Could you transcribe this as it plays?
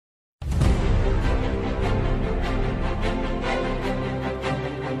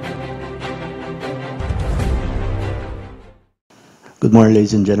Good morning,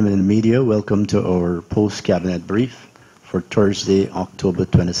 ladies and gentlemen in the media. Welcome to our post-cabinet brief for Thursday, October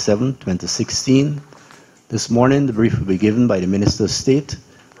 27, 2016. This morning, the brief will be given by the Minister of State,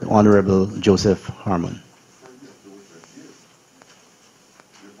 the Honorable Joseph Harmon.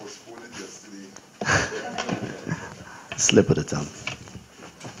 Slip of the tongue.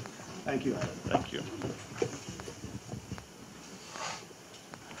 Thank you. Thank you.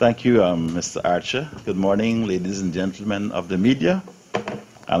 Thank you, Mr. Archer. Good morning, ladies and gentlemen of the media,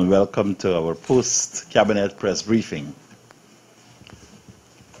 and welcome to our post-cabinet press briefing.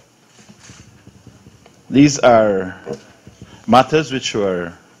 These are matters which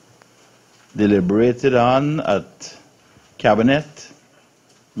were deliberated on at cabinet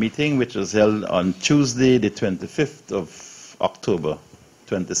meeting, which was held on Tuesday, the 25th of October,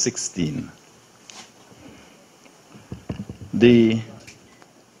 2016. The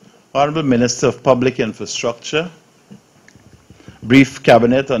Honorable Minister of Public Infrastructure briefed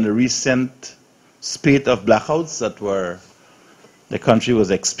Cabinet on the recent spate of blackouts that the country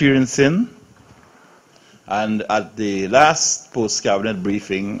was experiencing. And at the last post-Cabinet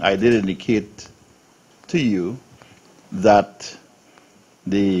briefing, I did indicate to you that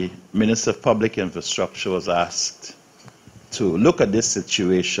the Minister of Public Infrastructure was asked to look at this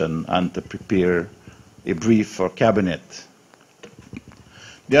situation and to prepare a brief for Cabinet.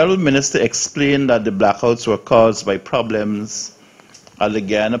 The Honourable Minister explained that the blackouts were caused by problems at the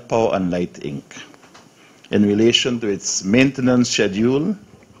Guyana Power and Light Inc. in relation to its maintenance schedule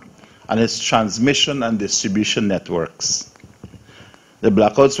and its transmission and distribution networks. The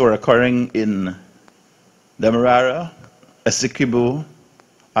blackouts were occurring in Demerara, Essequibo,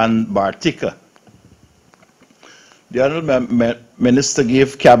 and Bartica. The Honourable Minister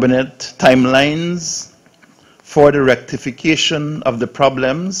gave Cabinet timelines for the rectification of the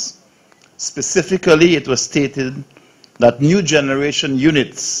problems. Specifically, it was stated that new generation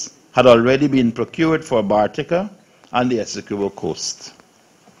units had already been procured for Bartica and the Essequibo coast.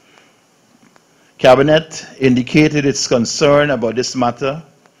 Cabinet indicated its concern about this matter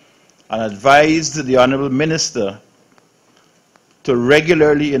and advised the Honourable Minister to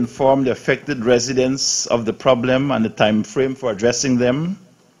regularly inform the affected residents of the problem and the time frame for addressing them,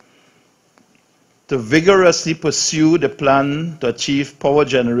 to vigorously pursue the plan to achieve power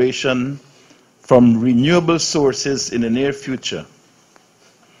generation from renewable sources in the near future,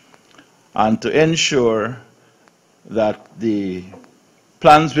 and to ensure that the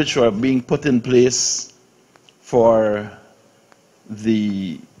plans which were being put in place for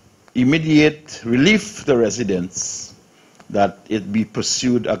the immediate relief to the residents, that it be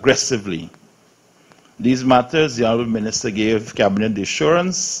pursued aggressively. These matters, the Honourable Minister gave Cabinet the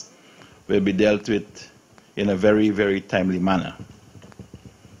assurance, will be dealt with in a very, very timely manner.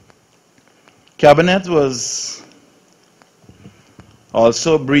 Cabinet was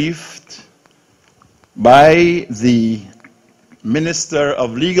also briefed by the Minister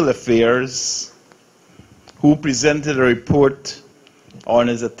of Legal Affairs, who presented a report on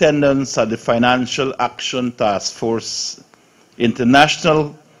his attendance at the Financial Action Task Force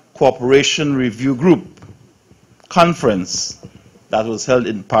International Cooperation Review Group conference that was held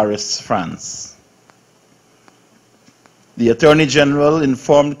in Paris, France. The Attorney General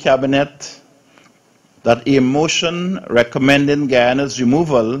informed Cabinet that a motion recommending Guyana's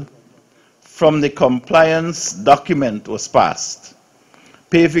removal from the compliance document was passed,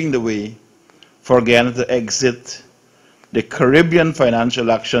 paving the way for Guyana to exit the Caribbean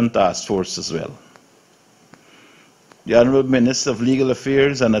Financial Action Task Force as well. The Honourable Minister of Legal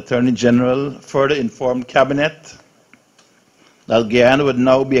Affairs and Attorney General further informed Cabinet that Guyana would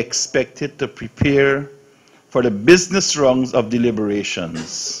now be expected to prepare for the business rounds of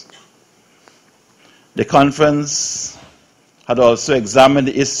deliberations. The conference had also examined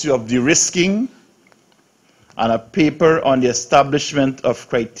the issue of de-risking, and a paper on the establishment of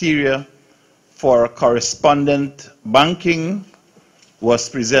criteria for correspondent banking was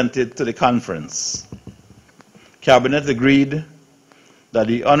presented to the conference. Cabinet agreed that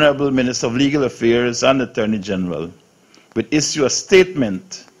the Honourable Minister of Legal Affairs and Attorney General would issue a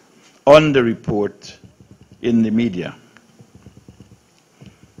statement on the report in the media.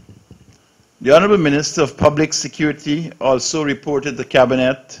 The Honourable Minister of Public Security also reported to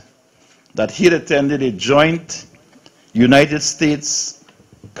Cabinet that he had attended a joint United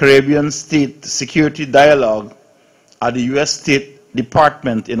States-Caribbean State Security Dialogue at the U.S. State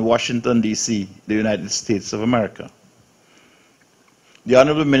Department in Washington, D.C., the United States of America. The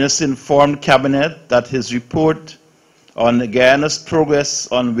Honourable Minister informed Cabinet that his report on Guyana's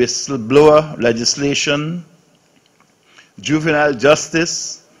progress on whistleblower legislation, juvenile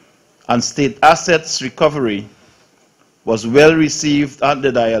justice, and state assets recovery was well received at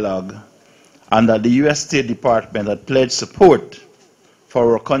the dialogue and that the U.S. State Department had pledged support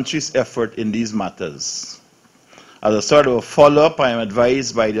for our country's effort in these matters. As a sort of a follow-up, I am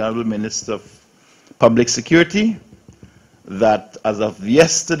advised by the Honorable Minister of Public Security that as of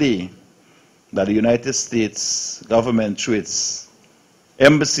yesterday, that the United States government, through its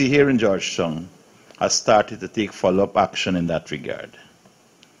embassy here in Georgetown, has started to take follow-up action in that regard.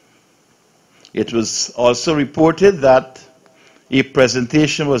 It was also reported that a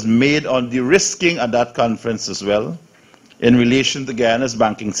presentation was made on de-risking at that conference as well in relation to Guyana's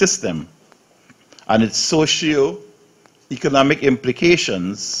banking system and its socio-economic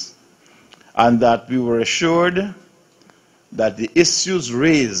implications, and that we were assured that the issues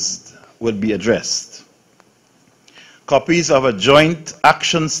raised would be addressed. Copies of a joint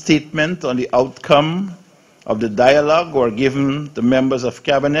action statement on the outcome of the dialogue were given to members of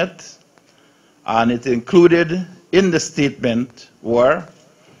Cabinet, and it included in the statement were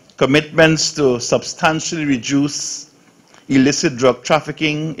commitments to substantially reduce illicit drug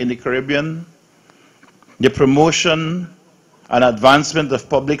trafficking in the Caribbean, the promotion and advancement of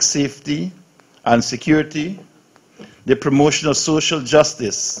public safety and security, the promotion of social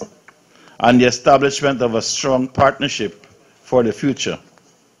justice, and the establishment of a strong partnership for the future.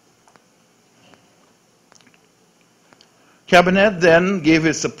 Cabinet then gave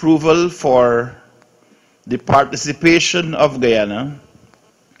its approval for the participation of Guyana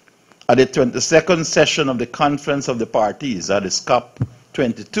at the 22nd session of the Conference of the Parties, that is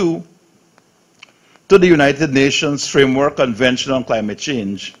COP22, to the United Nations Framework Convention on Climate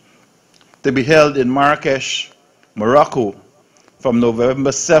Change, to be held in Marrakesh, Morocco, from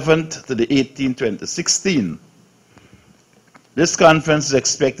November 7th to the 18th, 2016. This conference is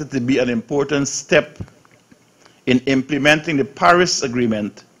expected to be an important step in implementing the Paris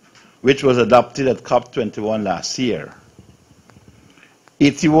Agreement, which was adopted at COP21 last year.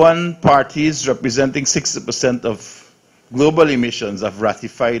 81 parties representing 60% of global emissions have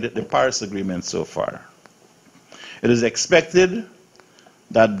ratified the Paris Agreement so far. It is expected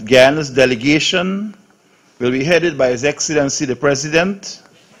that Guyana's delegation will be headed by His Excellency the President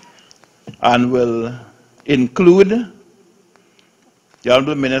and will include the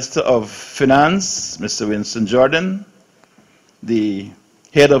Honorable Minister of Finance, Mr. Winston Jordan, the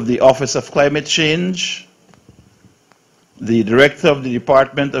Head of the Office of Climate Change, the Director of the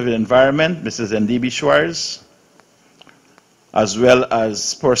Department of the Environment, Mrs. Ndibi Schwarz, as well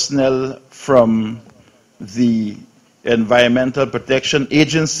as personnel from the Environmental Protection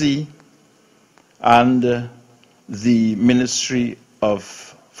Agency and the Ministry of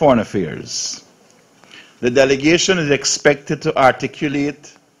Foreign Affairs. The delegation is expected to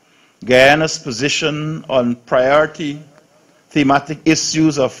articulate Guyana's position on priority thematic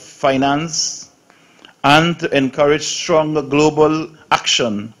issues of finance and to encourage stronger global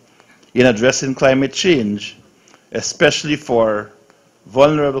action in addressing climate change, especially for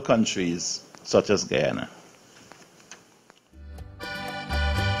vulnerable countries such as Guyana.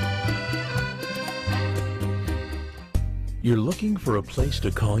 You're looking for a place to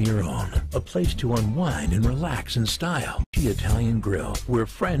call your own, a place to unwind and relax in style. The Italian Grill, where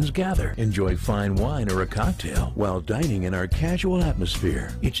friends gather, enjoy fine wine or a cocktail while dining in our casual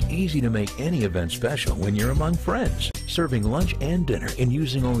atmosphere. It's easy to make any event special when you're among friends, serving lunch and dinner and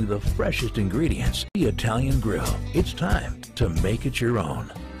using only the freshest ingredients. The Italian Grill. It's time to make it your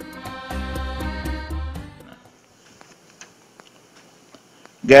own.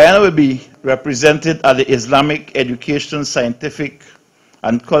 Guyana will be represented at the Islamic Education, Scientific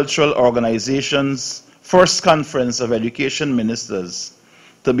and Cultural Organization's first conference of education ministers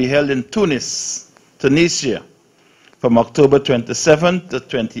to be held in Tunis, Tunisia, from October 27 to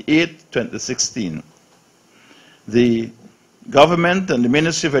 28, 2016. The government and the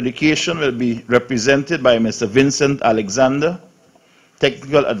Ministry of Education will be represented by Mr. Vincent Alexander,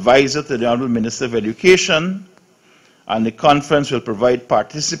 Technical Advisor to the Honorable Minister of Education, and the conference will provide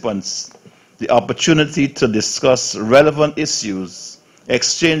participants the opportunity to discuss relevant issues,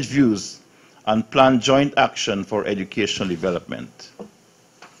 exchange views, and plan joint action for educational development.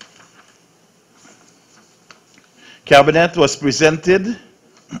 Cabinet was presented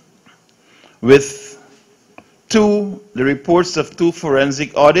with the reports of 2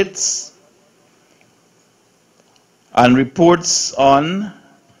 forensic audits and reports on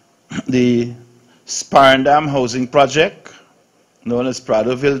the Sparendam housing project, known as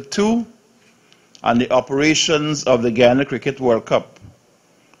Pradoville 2, and the operations of the Guyana Cricket World Cup,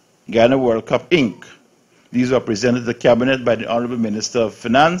 Guyana World Cup Inc. These were presented to the Cabinet by the Honorable Minister of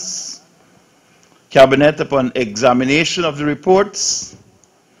Finance. Cabinet, upon examination of the reports,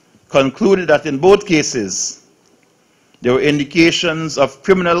 concluded that in both cases, there were indications of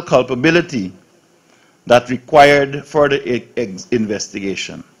criminal culpability that required further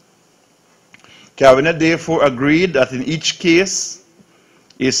investigation. Cabinet therefore agreed that in each case,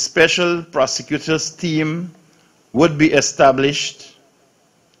 a special prosecutor's team would be established,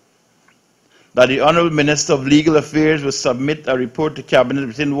 that the Honorable Minister of Legal Affairs would submit a report to Cabinet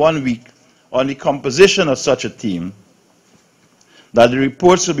within 1 week on the composition of such a team, that the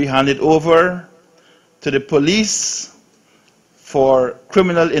reports would be handed over to the police for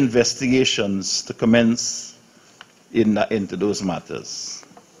criminal investigations to commence into those matters.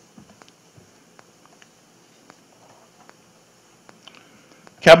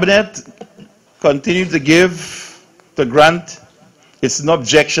 Cabinet continued to grant its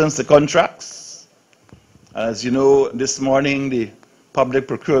objections to contracts. As you know, this morning the Public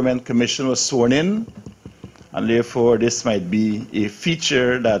Procurement Commission was sworn in, and therefore this might be a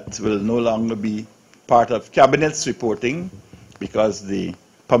feature that will no longer be part of Cabinet's reporting, because the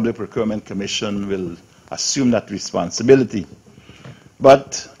Public Procurement Commission will assume that responsibility.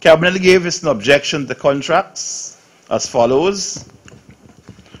 But Cabinet gave its objection to contracts as follows: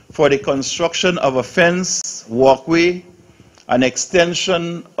 for the construction of a fence, walkway, an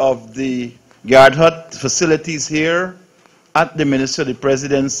extension of the guard hut facilities here at the Ministry of the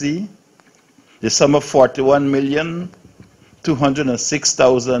Presidency, the sum of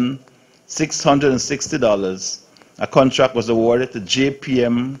 $41,206,660. A contract was awarded to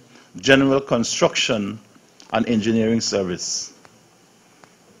JPM General Construction and Engineering Service.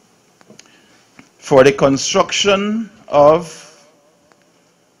 For the construction of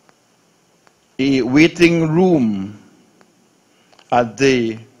a waiting room at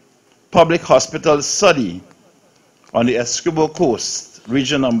the Public Hospital Suddy on the Essequibo Coast,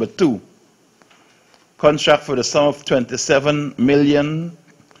 Region Number 2, contract for the sum of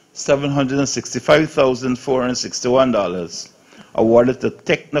 $27,765,461, awarded to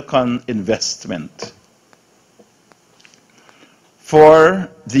Technicon Investment. For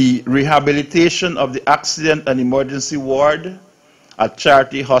the rehabilitation of the Accident and Emergency Ward at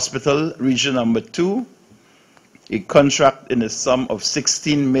Charity Hospital, Region Number 2, a contract in the sum of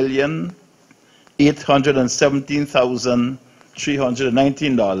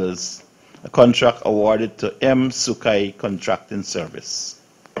 $16,817,319, a contract awarded to M. Sukai Contracting Service.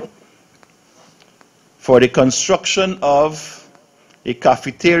 For the construction of a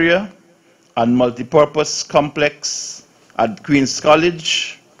cafeteria and multipurpose complex at Queen's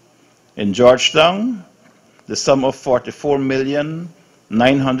College in Georgetown, the sum of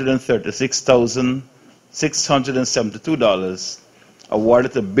 $44,936,672,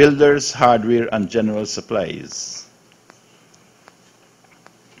 awarded to Builders, Hardware, and General Supplies.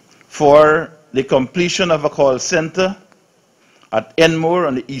 For the completion of a call center at Enmore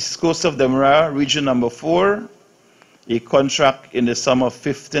on the east coast of Demerara, Region Number 4, a contract in the sum of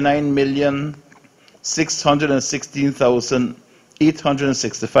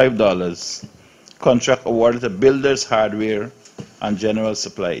 $59,616,865. Contract awarded to Builders, Hardware, and General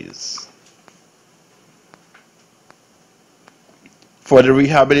Supplies. For the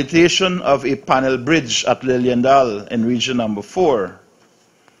rehabilitation of a panel bridge at Liliendal in Region Number 4,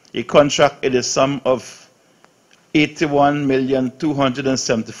 a contract in the sum of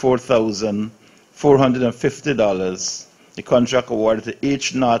 $81,274,450. The contract awarded to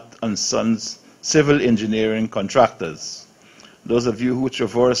H. Knott and Sons Civil Engineering Contractors. Those of you who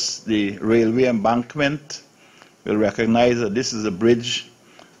traverse the railway embankment will recognize that this is a bridge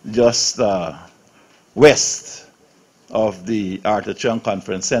just west of the Arthur Chung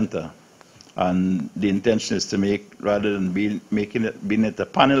Conference Center. And the intention is to make, rather than being it a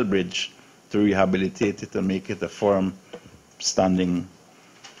panel bridge, to rehabilitate it and make it a firm standing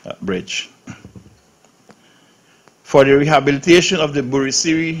bridge. For the rehabilitation of the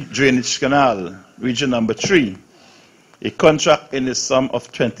Burisiri Drainage Canal, Region Number 3, a contract in the sum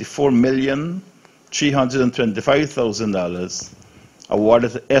of $24,325,000,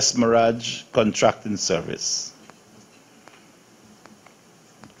 awarded to Esmeraj Contracting Service.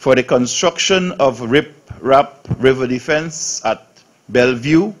 For the construction of Rip-Rap River Defense at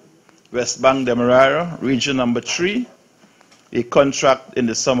Bellevue, West Bank Demerara, Region Number 3, a contract in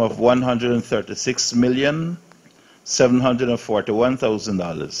the sum of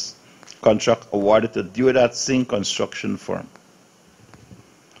 $136,741,000. Contract awarded to Deodat Singh Construction Firm.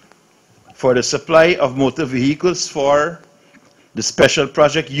 For the supply of motor vehicles for the Special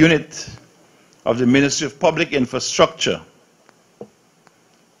Project Unit of the Ministry of Public Infrastructure.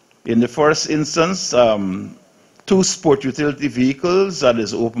 In the first instance, 2 sport utility vehicles, that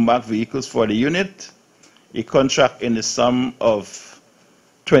is open back vehicles for the unit, a contract in the sum of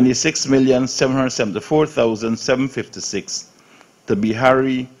 $26,774,756 to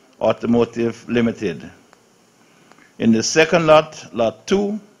Bihari Automotive Limited. In the second lot, Lot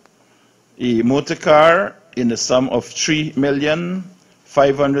 2, a motor car in the sum of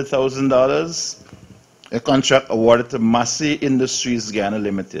 $3,500,000, a contract awarded to Massey Industries Guyana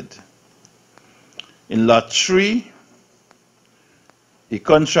Limited. In Lot 3, a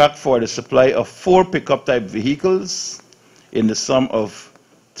contract for the supply of 4 pickup type vehicles in the sum of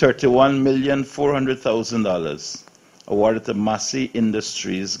 $31,400,000, awarded to Massey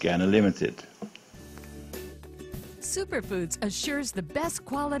Industries Guyana Limited. Superfoods assures the best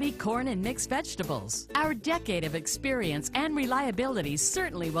quality corn and mixed vegetables. Our decade of experience and reliability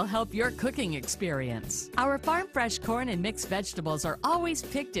certainly will help your cooking experience. Our farm fresh corn and mixed vegetables are always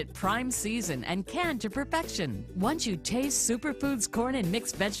picked at prime season and canned to perfection. Once you taste Superfoods corn and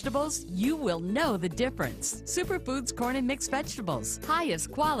mixed vegetables, you will know the difference. Superfoods corn and mixed vegetables, highest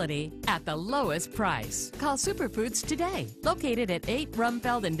quality at the lowest price. Call Superfoods today. Located at 8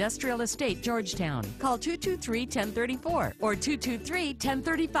 Rumfeld Industrial Estate, Georgetown. Call 223-1034 or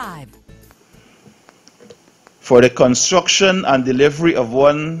 223-1035. For the construction and delivery of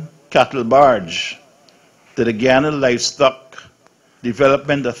 1 cattle barge to the Guyana Livestock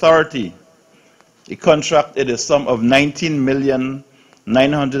Development Authority, a contract in the sum of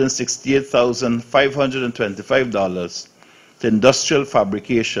 $19,968,525 to Industrial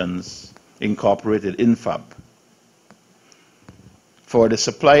Fabrications Incorporated, INFAB. For the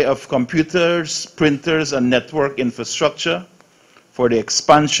supply of computers, printers, and network infrastructure for the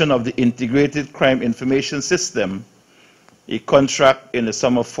expansion of the Integrated Crime Information System, a contract in the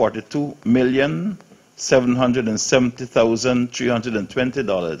sum of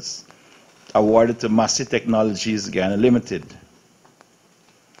 $42,770,320, awarded to Massey Technologies Guyana Limited.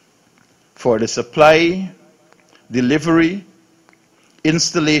 For the supply, delivery,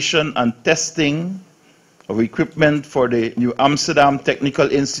 installation, and testing of equipment for the New Amsterdam Technical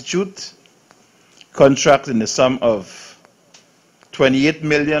Institute, contract in the sum of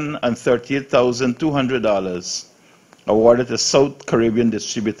 $28,038,200, awarded to South Caribbean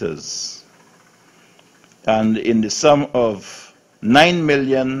distributors, and in the sum of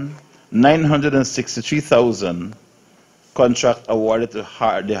 $9,963,000, contract awarded to the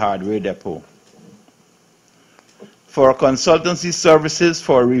Hardware Depot. For consultancy services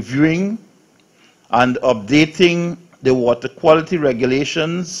for reviewing and updating the water quality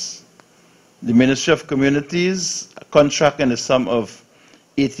regulations, the Ministry of Communities, a contract in the sum of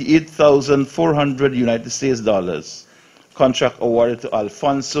 $88,400 United States dollars. Contract awarded to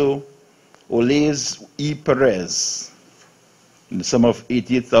Alfonso Olays E. Perez in the sum of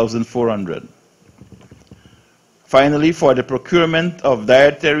 $88,400. Finally, for the procurement of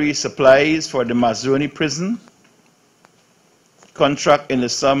dietary supplies for the Mazroni prison, contract in the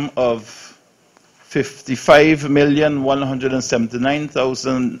sum of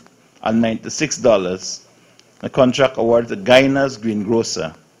 $55,179,096, a contract awarded to Guyana's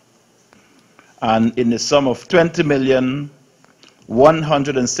Greengrocer, and in the sum of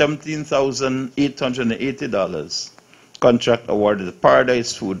 $20,117,880, contract awarded to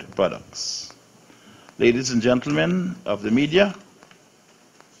Paradise Food Products. Ladies and gentlemen of the media,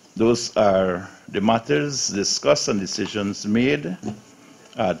 those are the matters discussed and decisions made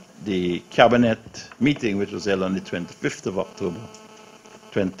at the Cabinet meeting, which was held on the 25th of October,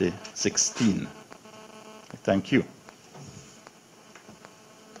 2016. Thank you.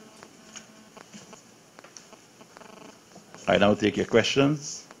 I now take your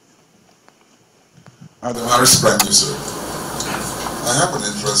questions. Adam Harris, Prime Minister. I have an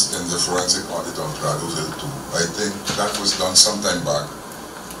interest in the forensic audit of Grado Hill 2. I think that was done some time back.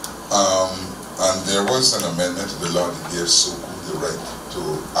 And there was an amendment to the law that gave SOCU the right to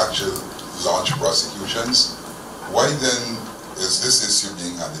actually launch prosecutions. Why then is this issue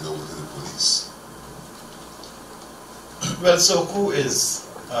being handed over to the police? Well, SOCU is,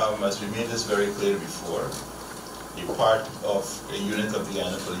 as we made this very clear before, a part of a unit of the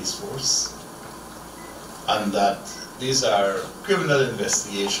Guyana Police Force, and that these are criminal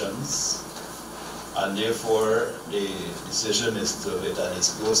investigations, and therefore the decision is to, it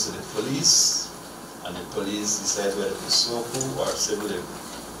goes to the police, and the police decide whether it's SOCU or civil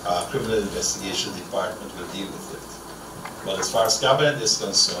criminal investigation department will deal with it. But as far as Cabinet is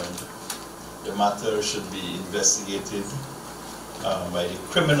concerned, the matter should be investigated by the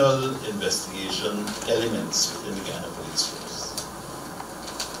criminal investigation elements within the Guyana Police Force.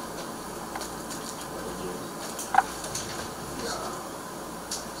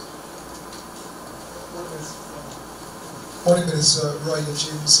 Morning, Minister. Roy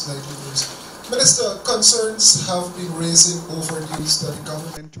James, Night News. Minister, concerns have been raising over news that the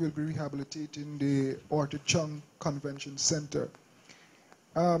government will be rehabilitating the Orchard Convention Center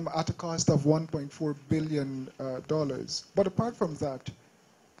at a cost of $1.4 billion. But apart from that,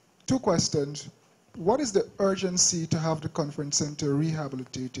 two questions. What is the urgency to have the conference center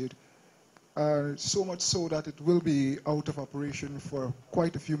rehabilitated? So much so that it will be out of operation for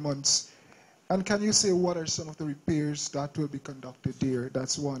quite a few months. And can you say what are some of the repairs that will be conducted there?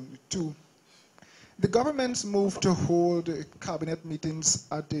 That's one. Two, the government's move to hold cabinet meetings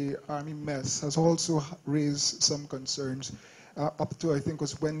at the Army mess has also raised some concerns. Up to, I think,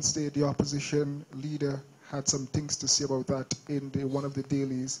 was Wednesday, the opposition leader had some things to say about that in one of the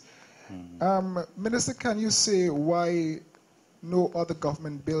dailies. Minister, can you say why no other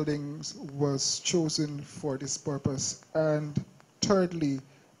government buildings was chosen for this purpose? And thirdly,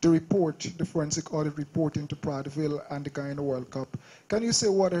 the forensic audit report into Prattville and the Guyana World Cup. Can you say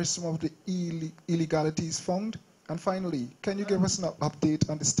what are some of the illegalities found? And finally, can you give us an update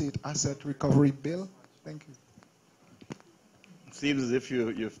on the state asset recovery bill? Thank you. It seems as if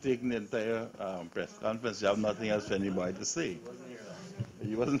you've taken the entire press conference. You have nothing else for anybody to say.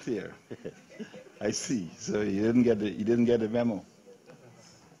 You wasn't here. I see. So you didn't get the memo.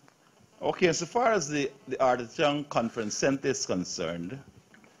 Okay, so far as the Artichoke Conference Center is concerned,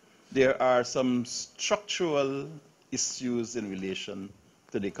 there are some structural issues in relation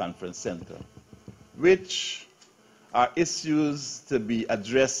to the conference center, which are issues to be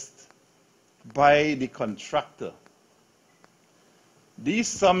addressed by the contractor. These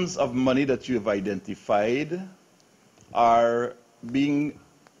sums of money that you have identified are being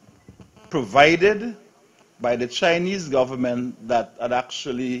provided by the Chinese government that had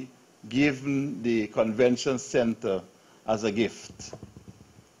actually given the convention center as a gift.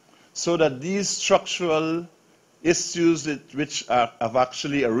 So that these structural issues which have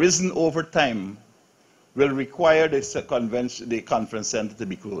actually arisen over time will require the conference center to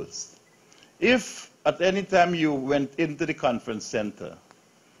be closed. If at any time you went into the conference center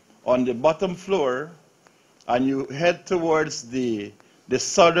on the bottom floor and you head towards the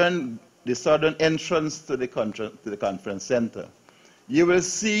southern entrance to the conference center, you will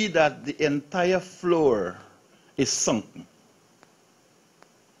see that the entire floor is sunken.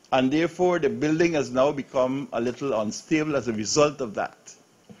 And therefore, the building has now become a little unstable as a result of that.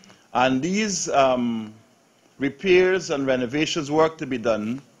 And these repairs and renovations work to be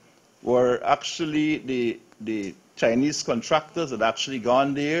done were actually the Chinese contractors had actually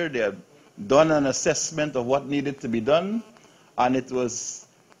gone there. They had done an assessment of what needed to be done, and it is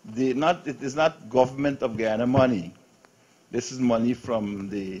not government of Guyana money. This is money from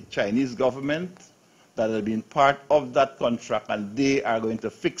the Chinese government that have been part of that contract, and they are going to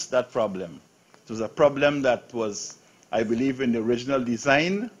fix that problem. It was a problem that was, I believe, in the original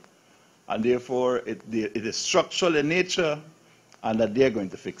design, and therefore it is structural in nature, and that they're going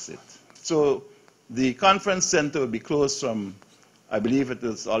to fix it. So the conference center will be closed from, I believe it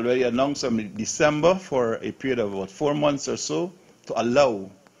is already announced, from December for a period of about 4 months or so to allow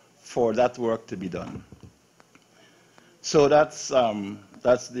for that work to be done. So that's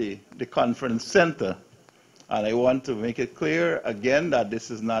the conference center. And I want to make it clear again that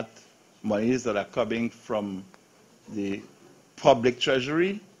this is not monies that are coming from the public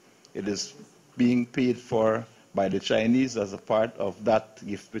treasury. It is being paid for by the Chinese as a part of that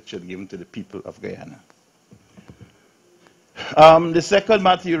gift which is given to the people of Guyana. The second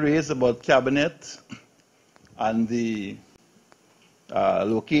matter you raised about cabinet and the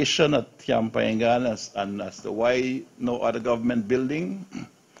location at Kiampayangan and as to why no other government building.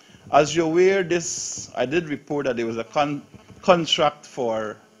 As you're aware, I did report that there was a contract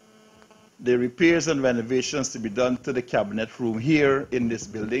for the repairs and renovations to be done to the cabinet room here in this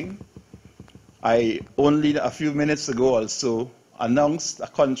building. I only a few minutes ago also announced a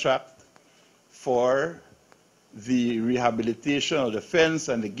contract for the rehabilitation of the fence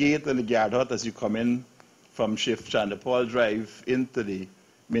and the gate and the guard hut as you come in from Chief Chandapal Drive into the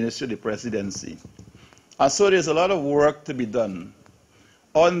Ministry of the Presidency. And so there's a lot of work to be done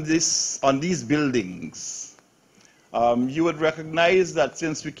on these buildings. You would recognize that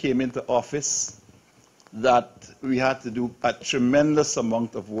since we came into office, that we had to do a tremendous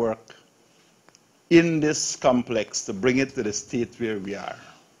amount of work in this complex to bring it to the state where we are.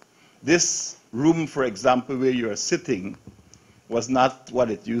 This room, for example, where you are sitting, was not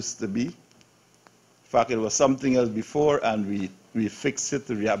what it used to be. In fact, it was something else before, and we fixed it,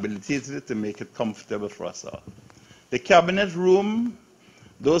 rehabilitated it to make it comfortable for us all. The cabinet room,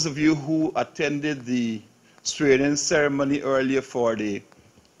 those of you who attended the swearing ceremony earlier for the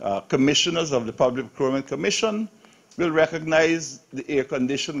commissioners of the Public Procurement Commission will recognize the air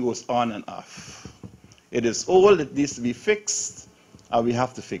condition goes on and off. It is old, it needs to be fixed, and we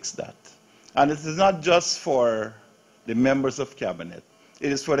have to fix that. And it is not just for the members of cabinet.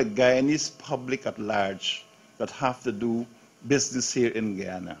 It is for the Guyanese public at large that have to do business here in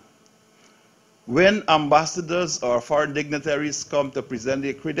Guyana. When ambassadors or foreign dignitaries come to present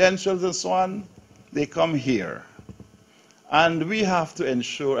their credentials and so on, they come here. And we have to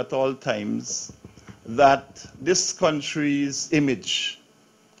ensure at all times that this country's image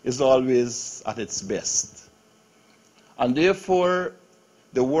is always at its best. And therefore,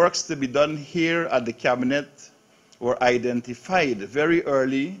 the works to be done here at the cabinet were identified very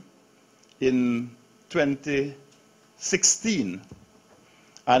early in 2016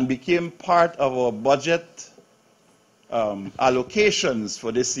 and became part of our budget allocations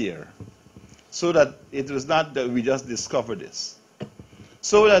for this year, so that it was not that we just discovered this.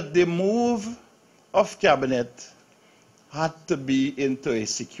 So that the move of cabinet had to be into a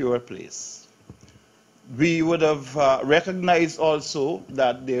secure place. We would have recognized also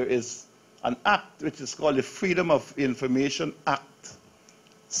that there is an act which is called the Freedom of Information Act,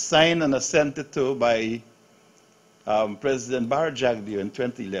 signed and assented to by President Barra Jagdeo in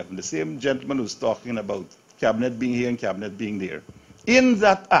 2011, the same gentleman who's talking about cabinet being here and cabinet being there. In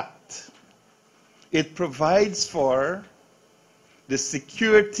that act, it provides for the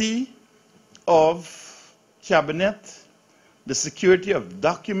security of cabinet, the security of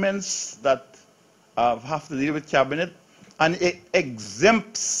documents that have to deal with cabinet, and it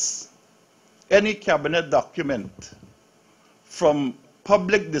exempts any cabinet document from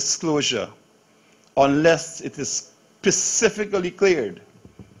public disclosure unless it is specifically cleared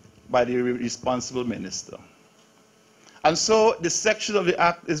by the responsible minister. And so the section of the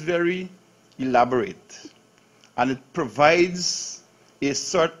act is very elaborate, and it provides a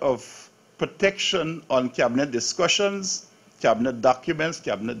sort of protection on cabinet discussions, cabinet documents,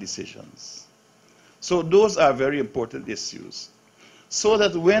 cabinet decisions. So those are very important issues. So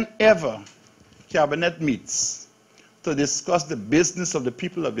that whenever cabinet meets to discuss the business of the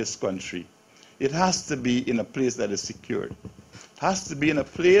people of this country, it has to be in a place that is secured. It has to be in a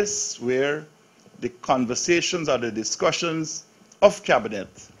place where the conversations or the discussions of cabinet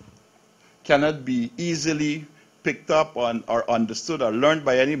cannot be easily picked up on or understood or learned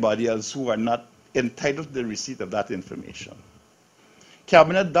by anybody else who are not entitled to the receipt of that information.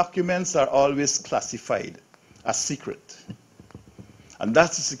 Cabinet documents are always classified as secret. And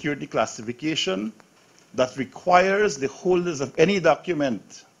that's a security classification that requires the holders of any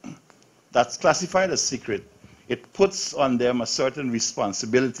document that's classified as secret. It puts on them a certain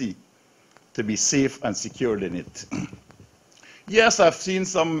responsibility to be safe and secured in it. Yes, I've seen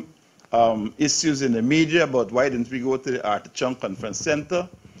some issues in the media about why didn't we go to the Artichon Conference Center,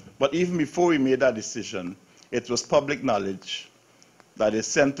 but even before we made that decision, it was public knowledge that the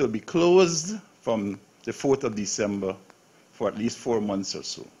center will be closed from the 4th of December for at least 4 months or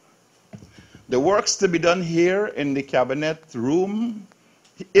so. The works to be done here in the cabinet room,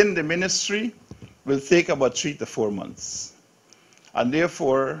 in the ministry, will take about 3 to 4 months. And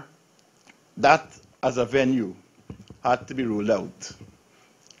therefore, that as a venue had to be ruled out.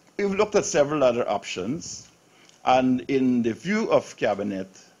 We've looked at several other options, and in the view of cabinet,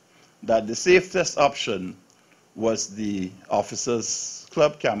 that the safest option was the Officers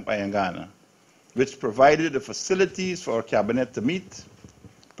Club Camp Guyana, which provided the facilities for cabinet to meet,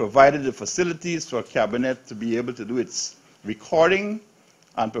 provided the facilities for cabinet to be able to do its recording,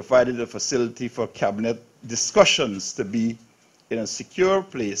 and provided a facility for cabinet discussions to be in a secure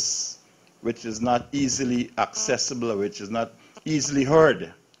place which is not easily accessible or which is not easily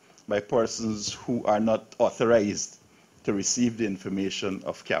heard by persons who are not authorized to receive the information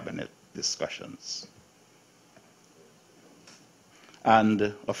of cabinet discussions.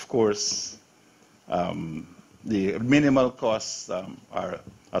 And of course, the minimal costs are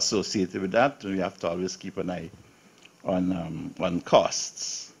associated with that, and we have to always keep an eye on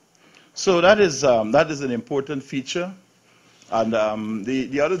costs. So that is an important feature. And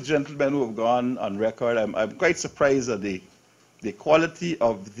the other gentlemen who have gone on record, I'm quite surprised at the quality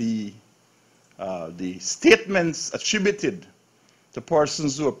of the statements attributed to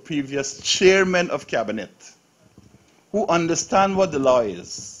persons who are previous chairmen of cabinet, who understand what the law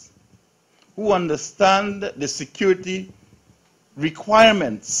is, who understand the security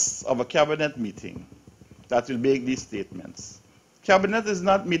requirements of a cabinet meeting, that will make these statements. Cabinet is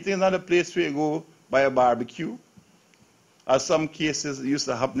not meeting, not a place where you go buy a barbecue, as some cases used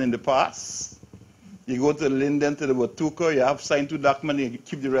to happen in the past. You go to the Linden, to the Watuka, you have signed 2 documents, and you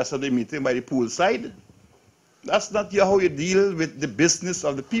keep the rest of the meeting by the poolside. That's not how you deal with the business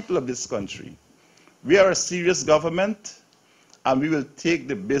of the people of this country. We are a serious government, and we will take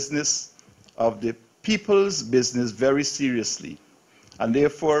the business of the people's business very seriously. And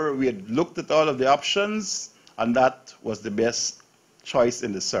therefore, we had looked at all of the options, and that was the best choice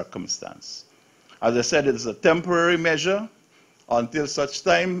in the circumstance. As I said, it is a temporary measure until such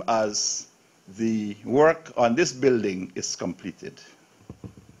time as the work on this building is completed.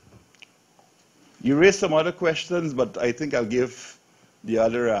 You raised some other questions, but I think I'll give the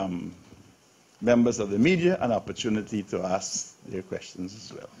other members of the media an opportunity to ask their questions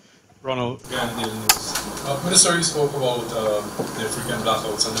as well. Ronald, Guyana Daily News. Minister, you spoke about the frequent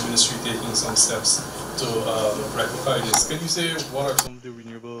blackouts and the ministry taking some steps to rectify this. Can you say what are some of the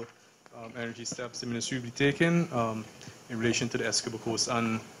renewable energy steps the ministry will be taking in relation to the Essequibo Coast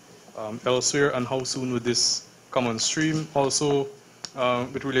and elsewhere, and how soon would this come on stream? Also,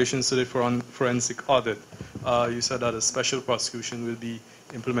 with relation to the forensic audit, you said that a special prosecution will be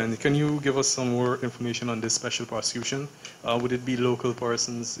implemented. Can you give us some more information on this special prosecution? Would it be local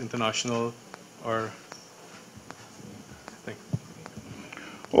persons, international, or? Thank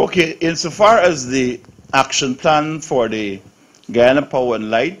you. Okay, insofar as the action plan for the Guyana Power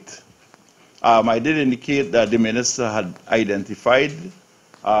and Light, I did indicate that the minister had identified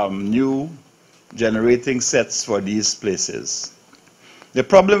new generating sets for these places. The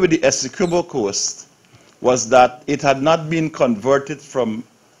problem with the Essequibo Coast was that it had not been converted from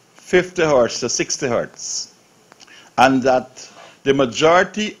 50 hertz to 60 hertz, and that the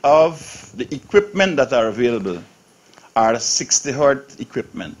majority of the equipment that are available are 60 hertz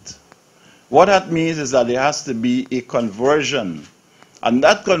equipment. What that means is that there has to be a conversion, and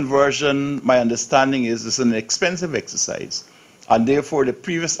that conversion, my understanding is an expensive exercise, and therefore the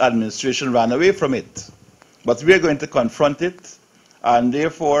previous administration ran away from it. But we are going to confront it, and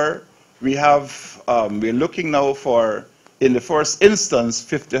therefore we're looking now for, in the first instance,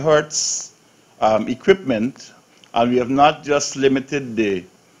 50 hertz equipment, and we have not just limited the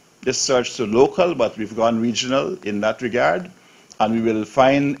search to local, but we've gone regional in that regard, and we will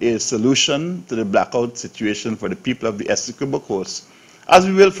find a solution to the blackout situation for the people of the Essequibo Coast, as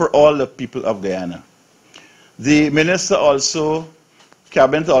we will for all the people of Guyana. The minister also,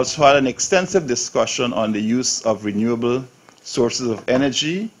 Cabinet also had an extensive discussion on the use of renewable sources of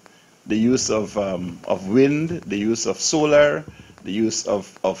energy, the use of wind, the use of solar, the use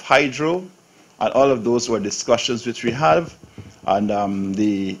of hydro, and all of those were discussions which we have. And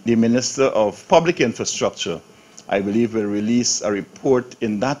the Minister of Public Infrastructure, I believe, will release a report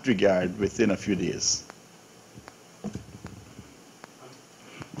in that regard within a few days.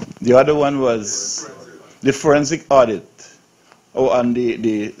 The other one was the forensic audit, and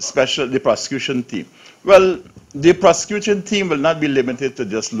the prosecution team. Well, the prosecution team will not be limited to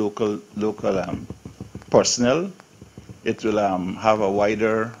just local personnel. It will have a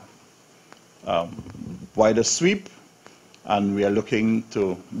wider sweep, and we are looking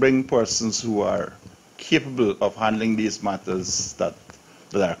to bring persons who are capable of handling these matters that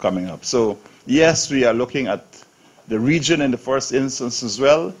are coming up. So yes, we are looking at the region in the first instance as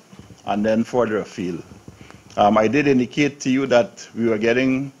well, and then further afield. I did indicate to you that we were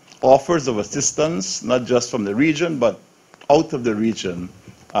getting offers of assistance, not just from the region, but out of the region.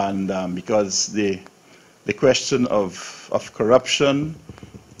 And because the question of corruption,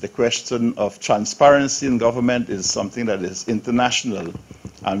 the question of transparency in government is something that is international,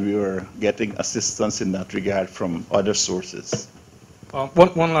 and we were getting assistance in that regard from other sources.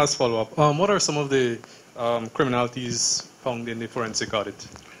 One last follow-up. What are some of the criminalities found in the forensic audit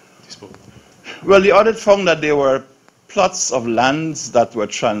you spoke? Well, the audit found that there were plots of lands that were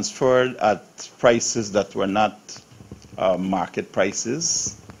transferred at prices that were not market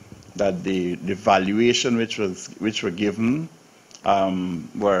prices, that the valuation which were given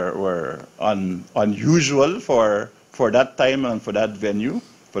were unusual for that time and for that venue,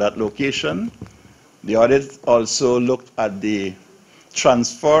 for that location. The audit also looked at the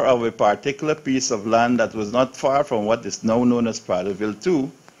transfer of a particular piece of land that was not far from what is now known as Praderville 2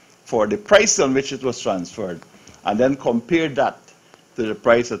 for the price on which it was transferred, and then compared that to the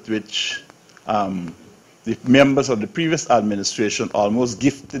price at which the members of the previous administration almost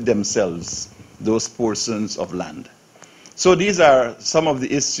gifted themselves those portions of land. So these are some of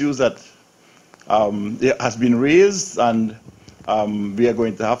the issues that has been raised, and we are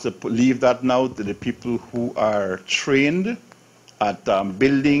going to have to leave that now to the people who are trained at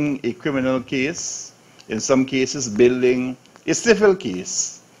building a criminal case, in some cases building a civil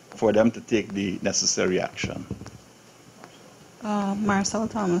case, for them to take the necessary action. Marcel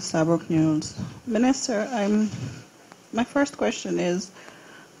Thomas, Saarbrück News. Minister, my first question is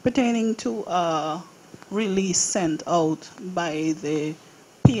pertaining to a release sent out by the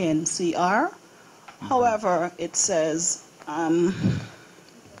PNCR However, it says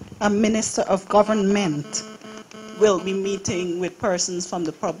a minister of government will be meeting with persons from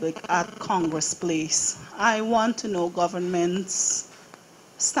the public at Congress Place. I want to know government's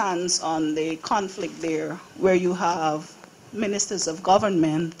stance on the conflict there, where you have ministers of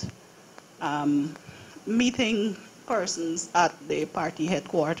government meeting persons at the party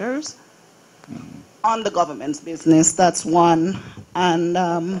headquarters on the government's business. That's one.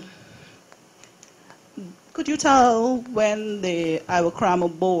 And could you tell when the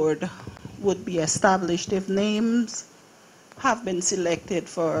Iwakrama board would be established, if names have been selected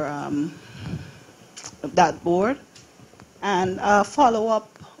for that board? And follow-up,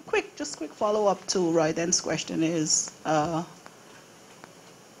 quick follow-up to Royden's question is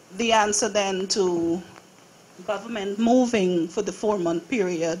the answer then to government moving for the 4-month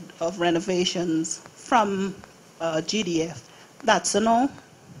period of renovations from GDF. That's a no?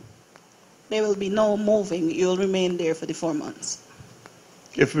 There will be no moving. You'll remain there for the 4 months.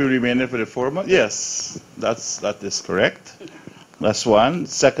 If we remain there for the 4 months, yes, that is correct. That's one.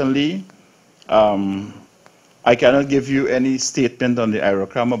 Secondly, I cannot give you any statement on the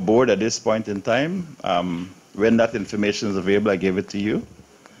Iwakrama board at this point in time. When that information is available, I give it to you.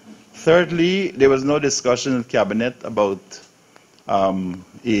 Thirdly, there was no discussion in cabinet about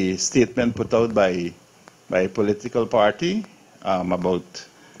a statement put out by a political party about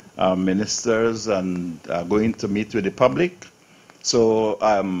ministers and going to meet with the public. So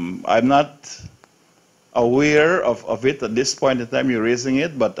I'm not aware of it at this point in time. You're raising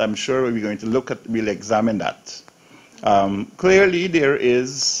it, but I'm sure we're going to we'll examine that. Clearly, there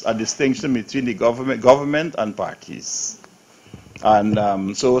is a distinction between the government and parties.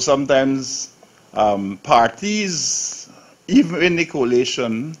 And so sometimes parties, even in the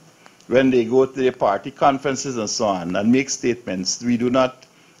coalition, when they go to the party conferences and so on and make statements, we do not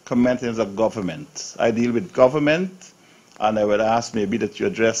comment as a government. I deal with government, and I would ask maybe that you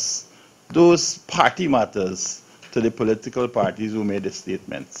address those party matters to the political parties who made the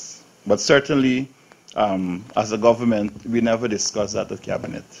statements. But certainly, as a government, we never discuss that at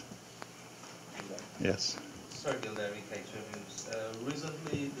cabinet. Yes. Sorry, Larry,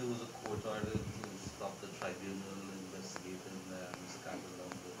 recently there was a court order to stop the tribunal investigating Mr. Campbell.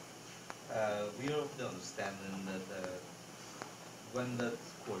 We are of the understanding that when that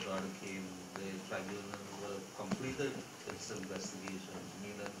court order came, the tribunal will have completed its investigation,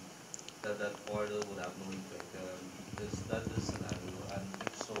 meaning that that order would have no effect. Is that the scenario? And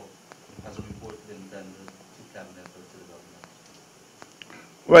if so, has a report been intended to cabinet or to the government?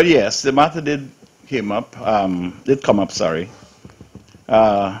 Well, yes, the matter did come up, sorry.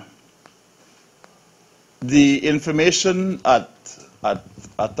 The information at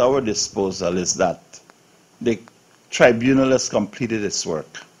our disposal is that the tribunal has completed its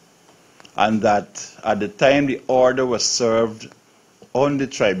work, and that at the time the order was served on the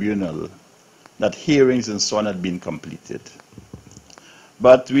tribunal, that hearings and so on had been completed.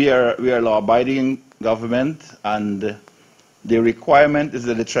 But we are law-abiding government, and the requirement is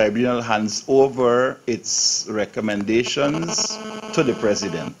that the tribunal hands over its recommendations to the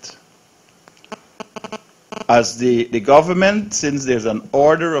president. As the government, since there's an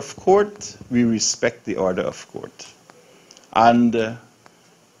order of court, we respect the order of court. And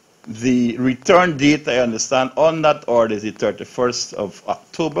the return date, I understand, on that order is the 31st of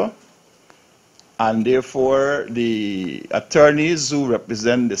October. And therefore, the attorneys who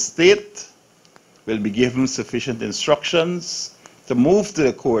represent the state will be given sufficient instructions to move to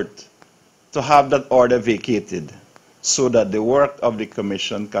the court to have that order vacated so that the work of the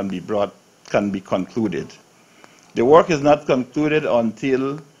commission can be concluded. The work is not concluded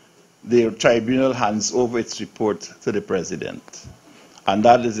until the tribunal hands over its report to the president. And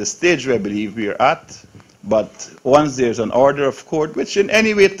that is the stage where I believe we are at. But once there's an order of court, which in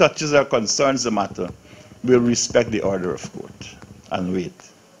any way touches or concerns the matter, we'll respect the order of court and wait.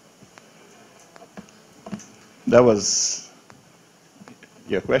 That was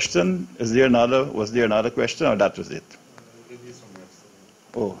your question. Was there another question, or that was it?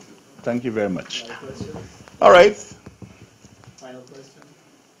 Oh, thank you very much. All right. Final question?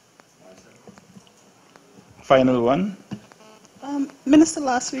 Final one. Minister,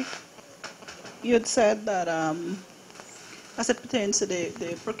 last week you had said that as it pertains to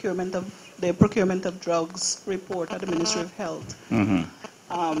the procurement of drugs report at the Ministry of Health,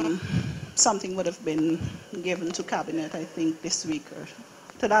 something would have been given to cabinet, I think, this week or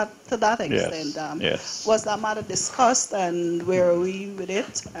to that extent. Yes. Was that matter discussed, and where are we with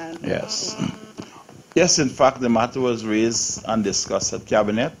it? And Yes. Yes, in fact, the matter was raised and discussed at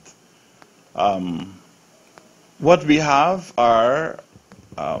cabinet. What we have are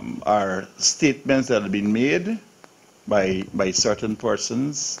are statements that have been made by certain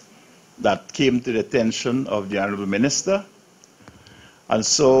persons that came to the attention of the Honorable Minister. And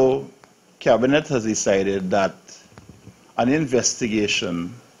so Cabinet has decided that an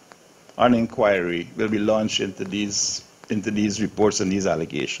investigation, an inquiry will be launched into these reports and these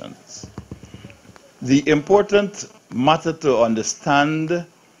allegations. The important matter to understand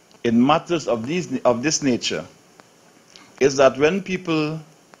in matters of this nature is that when people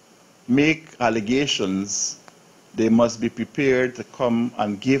make allegations, they must be prepared to come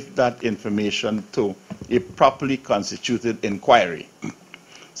and give that information to a properly constituted inquiry.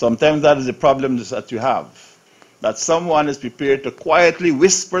 Sometimes that is the problem that you have, that someone is prepared to quietly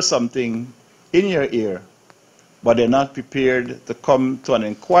whisper something in your ear, but they're not prepared to come to an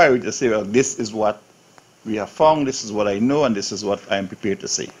inquiry to say, well, this is what we have found, this is what I know, and this is what I am prepared to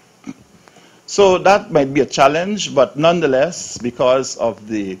say. So that might be a challenge, but nonetheless, because of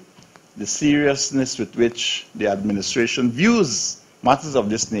the seriousness with which the administration views matters of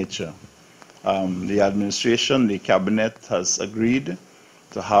this nature, the administration, the Cabinet has agreed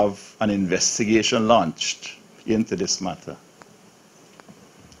to have an investigation launched into this matter.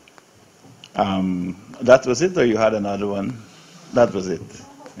 That was it, or you had another one? That was it.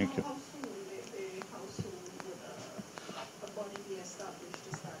 Thank you.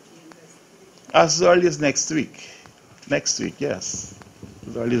 As early as next week. Next week, yes.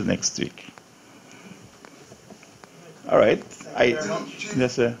 As early as next week. All right.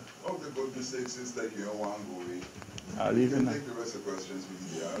 Yes, sir. Of the good mistakes is that you don't want to go away. I'll leave You it can take the rest of the questions we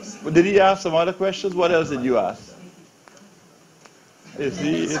need to ask. But did he ask some other questions? What else did you ask? You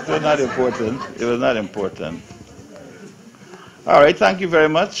see, it was not important. It was not important. All right, thank you very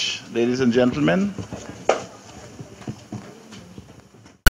much, ladies and gentlemen.